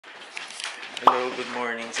Hello, good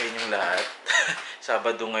morning sa inyong lahat.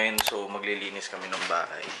 Sabado ngayon, so maglilinis kami ng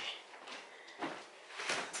bahay.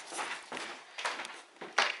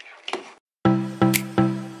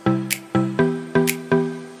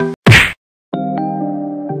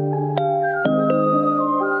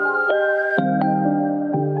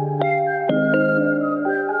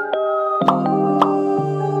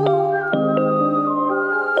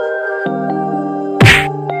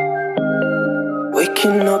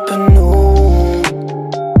 Waking up anew,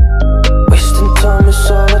 wasting time is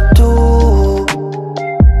all I do.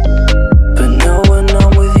 But now when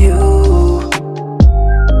I'm with you,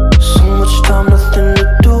 so much time, nothing to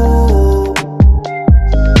do.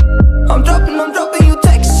 I'm dropping you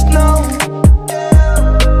texts now.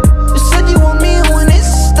 You said you want me when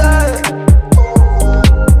it's that.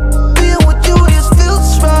 Being with you just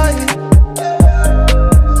feels right.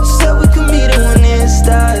 You said we could meet it when it's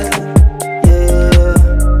that.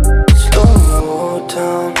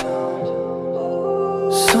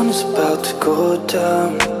 Sun is about to go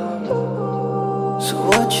down. So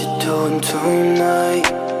what you doing tonight?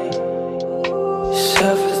 It's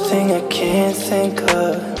everything I can't think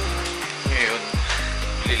of. Ngayon,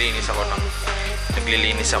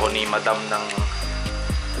 naglilinis ako ni Madam ng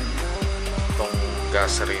tong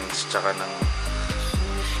gas rinse tsaka ng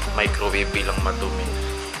microwave bilang madumi.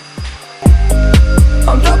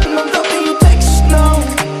 I'm dropping you text now.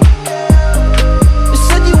 You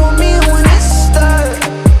said you want me when it's that.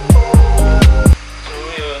 So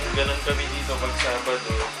yun, ganun kami dito pag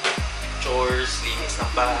Sabado. Chores, linis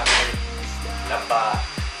ng bahay, laba.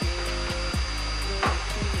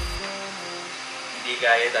 Hindi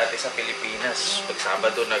gaya dati sa Pilipinas. Pag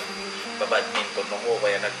Sabado nagbabadminton ako,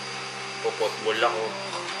 kaya nagpo-football ako.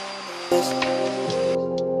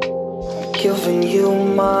 Giving you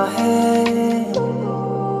my hand.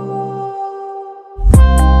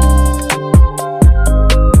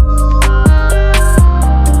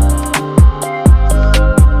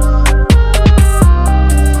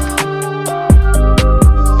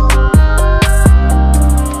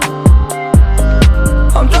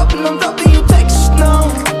 I'm dropping you text now.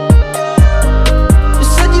 You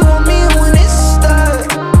said you want me when it's that.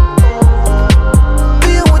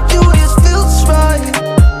 Being with you just feels right.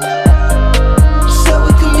 You said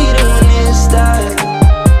we could meet it when it's that.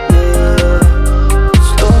 Yeah,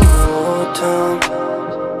 slow down.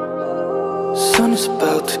 Sun is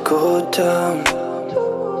about to go down.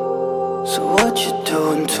 So what you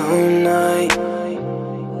doing tonight?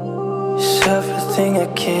 It's everything I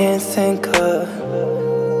can't think of.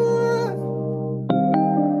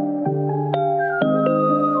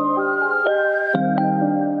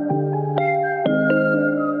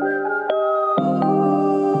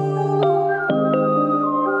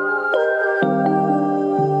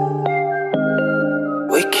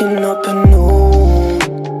 Waking up anew,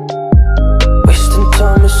 wasting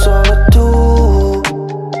time is all I do.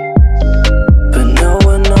 But now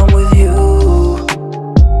when I'm with you,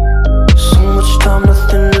 so much time,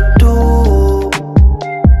 nothing to do.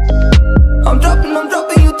 I'm dropping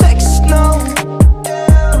you text now.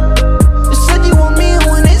 You said you want me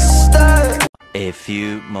when it's that. A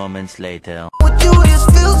few moments later. With you just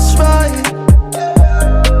feels right.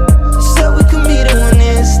 You said we could meet it when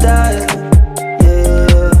it's that.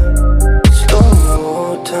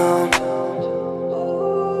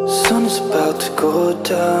 Sun is about to go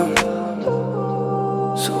down.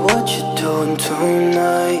 So what you doing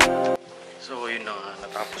tonight? So yun na nga,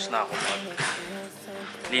 natapos na ako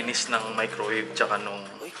linis ng microwave tsaka nung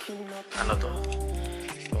ano to,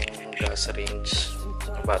 nung gas range.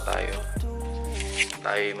 Ano ba tayo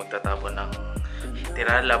magtatapon ng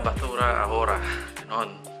tirala, basura, ahora,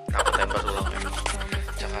 ganoon. Tapos tayo basura ngayon.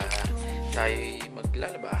 Tsaka tayo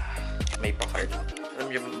maglalaba. May pa-cart.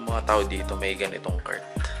 Alam niyo mga tao dito may ganitong cart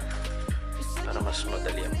para mas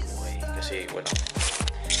madali ang buhay kasi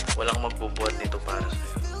walang magbubuhat nito para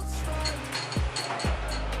sa'yo.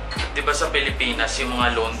 Diba sa Pilipinas yung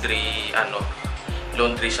mga laundry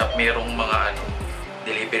shop merong mga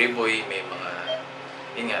delivery boy, may mga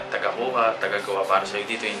yun nga, taga-kuha, taga-gawa para sa'yo.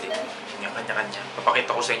 Dito hindi, yung kanya-kanya.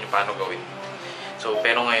 Papakita ko sa inyo paano gawin. So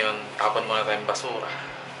pero ngayon tapon muna tayong basura.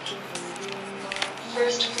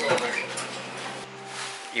 First floor.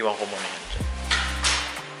 Iwan ko muna yan dyan.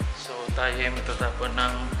 So tayo ay magtatapon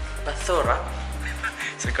ng basura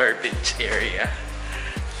sa garbage area.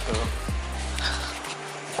 So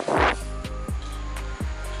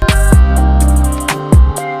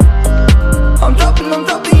I'm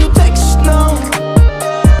dropping you text now.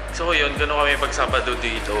 So yun, gano'n kami pag Sabado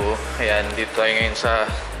dito. Ayan, dito tayo ngayon sa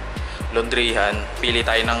laundryhan. Pili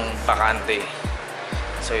tayo ng bakante.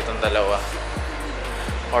 So itong dalawa.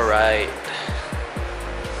 Alright.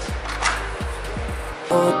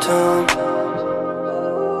 Go down.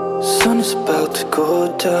 Sun is about to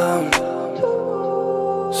go down.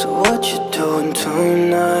 So what you doing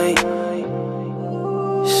tonight?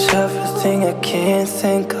 It's everything I can't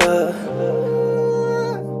think of.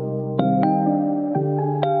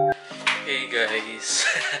 Hey guys.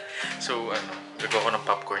 So gagawa ko ng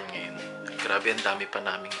popcorn ngayon. Grabe, ang dami pa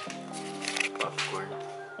naming popcorn.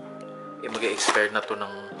 Mag-expire na to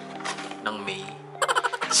ng May.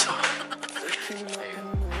 So, ayun.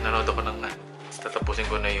 Nanood ako ng tatapusin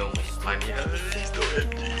ko na yung Mania.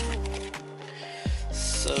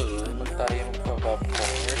 So, tayo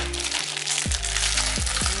magpa-popcorn.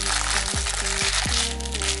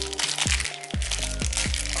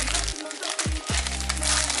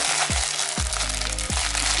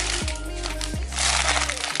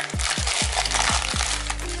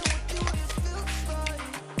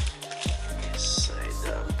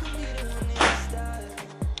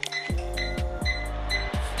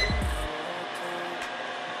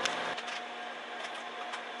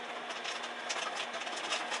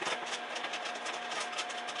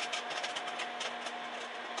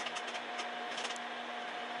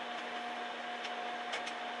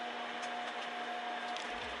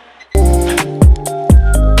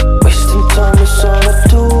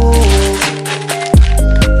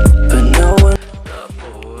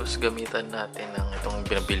 Gamitan natin ng itong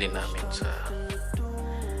binabili namin sa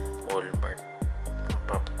Walmart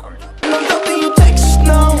popcorn.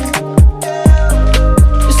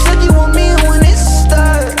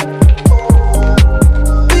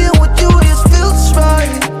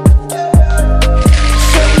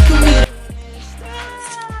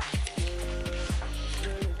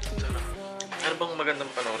 Ano bang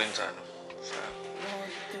magandang panoorin sa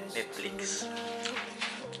Netflix?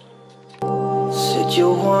 Said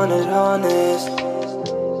you wanted honest,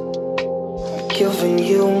 I'm giving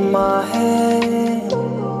you my hand.